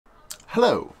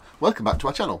Hello, welcome back to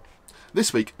our channel.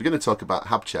 This week we're going to talk about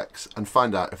Hab Checks and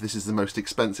find out if this is the most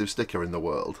expensive sticker in the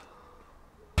world.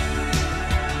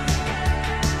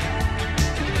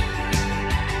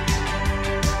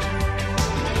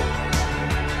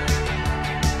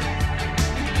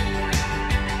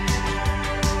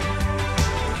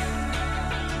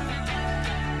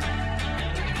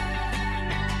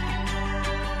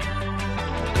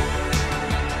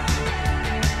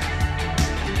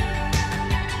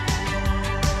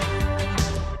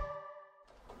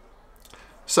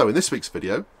 So in this week's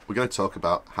video, we're going to talk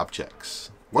about Hab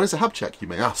Checks. What is a Hab Check, you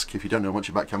may ask, if you don't know much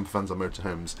about campervans or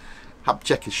motorhomes? Hab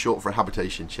Check is short for a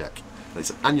habitation check. And it's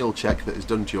an annual check that is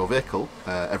done to your vehicle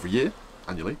every year,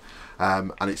 annually,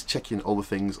 and it's checking all the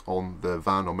things on the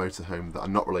van or motorhome that are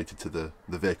not related to the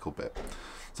vehicle bit.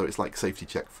 So it's like safety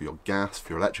check for your gas,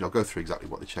 for your electric. I'll go through exactly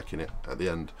what they're checking it at the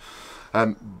end.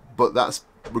 But that's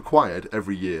required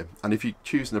every year, and if you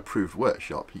choose an approved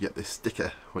workshop, you get this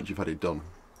sticker once you've had it done.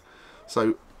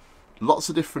 So lots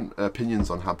of different opinions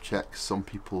on Hab Checks. Some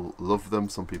people love them,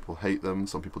 some people hate them,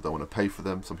 some people don't want to pay for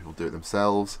them, some people do it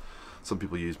themselves, some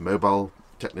people use mobile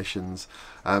technicians,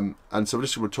 and so we're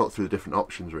just going to talk through the different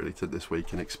options really this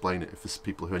week and explain it if there's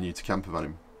people who are new to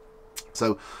campervanning.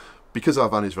 So because our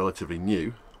van is relatively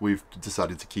new, we've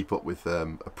decided to keep up with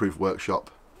approved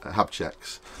workshop Hab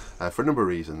Checks for a number of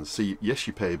reasons. So yes,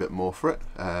 you pay a bit more for it,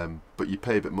 but you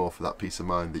pay a bit more for that peace of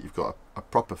mind that you've got a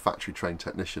proper factory trained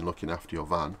technician looking after your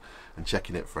van and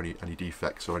checking it for any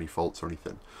defects or any faults or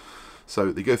anything.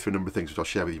 So they go through a number of things which I'll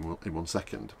share with you in one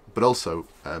second, but also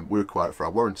we require it for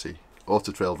our warranty.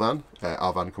 Auto Trail van,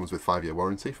 our van comes with 5-year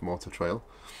warranty from Auto Trail,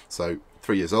 so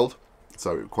 3 years old,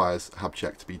 so it requires a Hab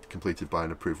Check to be completed by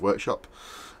an approved workshop.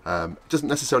 It doesn't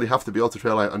necessarily have to be Auto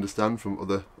Trail, I understand from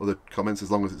other comments,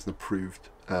 as long as it's an approved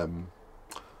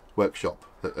workshop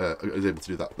that is able to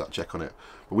do that check on it.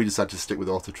 But we decided to stick with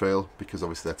Auto Trail because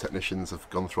obviously their technicians have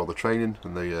gone through all the training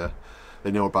and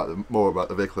they know more about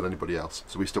the vehicle than anybody else.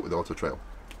 So we stuck with Auto Trail.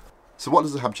 So what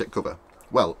does the Hab Check cover?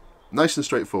 Well, nice and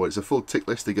straightforward. It's a full tick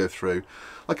list they go through,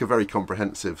 like a very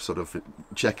comprehensive sort of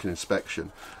check and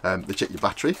inspection. They check your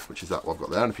battery, which is that one I've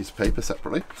got there, on a piece of paper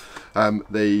separately.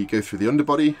 They go through the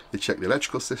underbody, they check the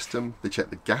electrical system, they check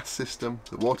the gas system,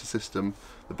 the water system,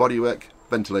 the bodywork,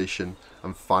 ventilation,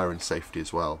 and fire and safety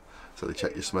as well. So they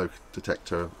check your smoke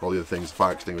detector, all the other things,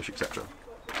 fire extinguisher, etc.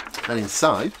 And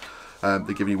inside,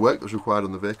 they give you work that was required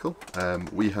on the vehicle.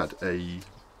 We had a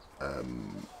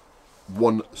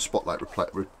one spotlight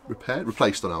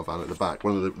replaced on our van at the back.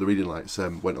 One of the reading lights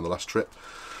went on the last trip,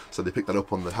 so they picked that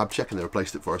up on the Hab Check and they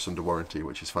replaced it for us under warranty,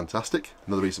 which is fantastic.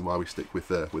 Another reason why we stick with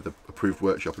the approved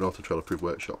workshop, an Auto Trail approved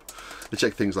workshop. They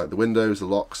check things like the windows, the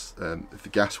locks, if the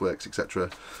gas works, etc.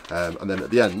 And then at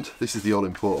the end, this is the all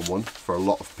important one for a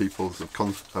lot of people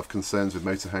who have concerns with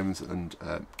motorhomes and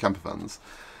campervans.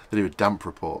 They do a damp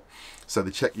report. So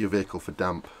they check your vehicle for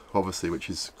damp, obviously, which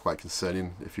is quite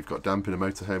concerning if you've got damp in a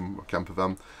motorhome or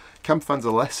campervan. Campervans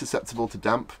are less susceptible to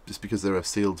damp just because they're a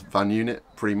sealed van unit,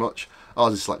 pretty much.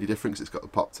 Ours is slightly different because it's got the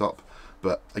pop top.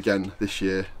 But again, this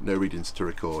year, no readings to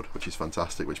record, which is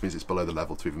fantastic, which means it's below the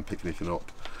level to even pick anything up.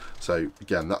 So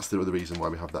again, that's the other reason why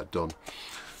we have that done.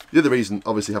 The other reason,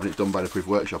 obviously, having it done by an approved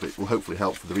workshop, it will hopefully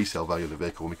help for the resale value of the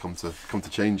vehicle when we come to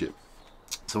change it.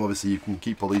 So obviously you can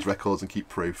keep all these records and keep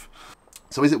proof.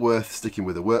 So is it worth sticking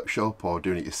with a workshop or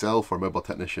doing it yourself or a mobile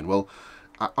technician? Well,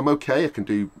 I'm okay. I can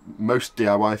do most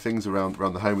DIY things around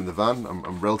the home and the van.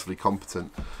 I'm relatively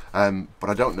competent, but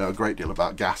I don't know a great deal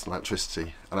about gas and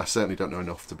electricity, and I certainly don't know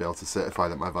enough to be able to certify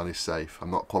that my van is safe.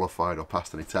 I'm not qualified or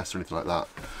passed any tests or anything like that.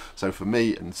 So for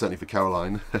me, and certainly for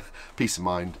Caroline, peace of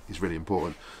mind is really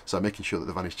important. So making sure that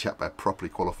the van is checked by a properly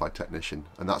qualified technician,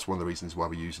 and that's one of the reasons why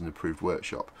we use an approved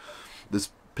workshop. There's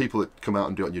people that come out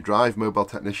and do it on your drive, mobile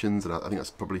technicians, and I think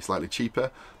that's probably slightly cheaper,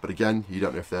 but again, you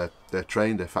don't know if they're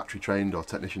trained, they're factory trained, or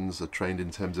technicians are trained in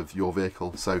terms of your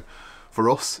vehicle. So for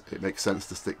us, it makes sense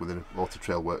to stick with an Auto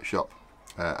Trail workshop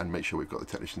and make sure we've got the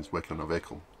technicians working on our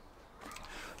vehicle.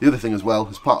 The other thing as well,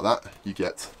 as part of that, you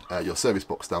get your service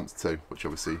book stamps too, which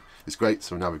obviously is great.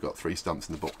 So now we've got 3 stamps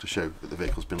in the book to show that the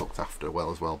vehicle's been looked after well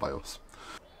as well by us.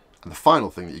 And the final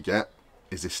thing that you get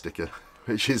is this sticker,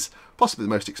 which is possibly the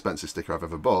most expensive sticker I've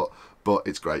ever bought, but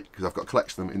it's great because I've got a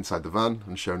collection of them inside the van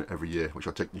and shown it every year, which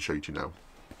I'll take and show you to now.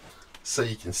 So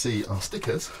you can see our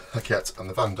stickers are kept on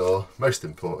the van door. Most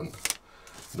important,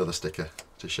 another sticker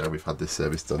to show we've had this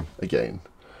service done again,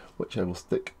 which I will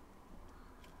stick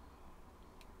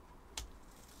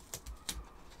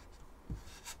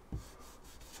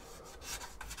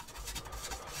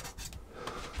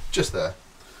just there.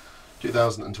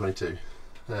 2022.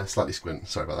 Slightly squint,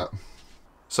 sorry about that.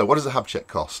 So what does a Hab Check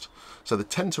cost? So they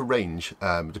tend to range,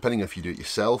 depending if you do it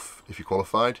yourself, if you're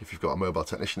qualified, if you've got a mobile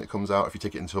technician that comes out, if you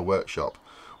take it into a workshop.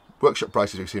 Workshop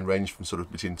prices we've seen range from sort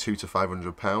of between £200 to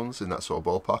 £500 in that sort of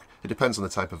ballpark. It depends on the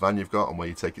type of van you've got and where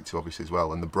you take it to, obviously, as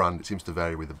well, and the brand. It seems to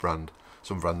vary with the brand.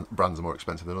 Some brands are more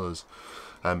expensive than others.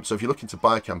 So if you're looking to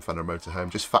buy a camper van or a motorhome,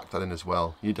 just factor that in as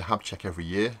well. You need a Hab Check every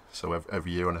year, so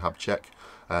every year on a Hab Check,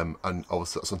 and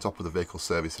obviously that's on top of the vehicle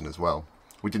servicing as well.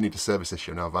 We did need to service this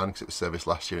year in our van because it was serviced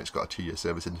last year and it's got a 2-year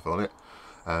service interval on it.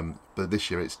 But this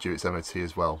year it's due its MOT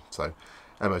as well. So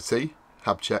MOT,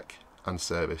 Hab Check and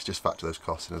service, just factor those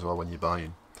costs in as well when you're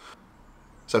buying.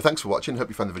 So thanks for watching, hope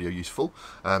you found the video useful.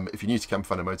 If you're new to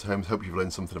campervan and motorhomes, hope you've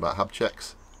learned something about Hab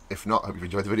Checks. If not, hope you've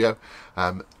enjoyed the video.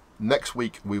 Next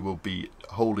week we will be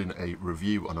holding a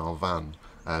review on our van.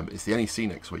 It's the NEC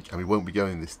next week and we won't be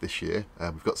going this year.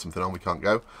 We've got something on, we can't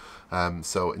go.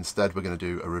 So instead we're going to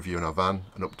do a review on our van,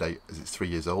 an update as it's 3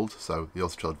 years old. So the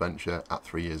Auto Trail Adventure at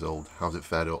 3 years old, how's it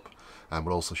fared up? And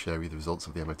we'll also share with you the results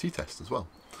of the MOT test as well.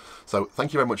 So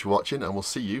thank you very much for watching and we'll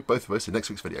see you, both of us, in next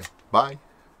week's video. Bye!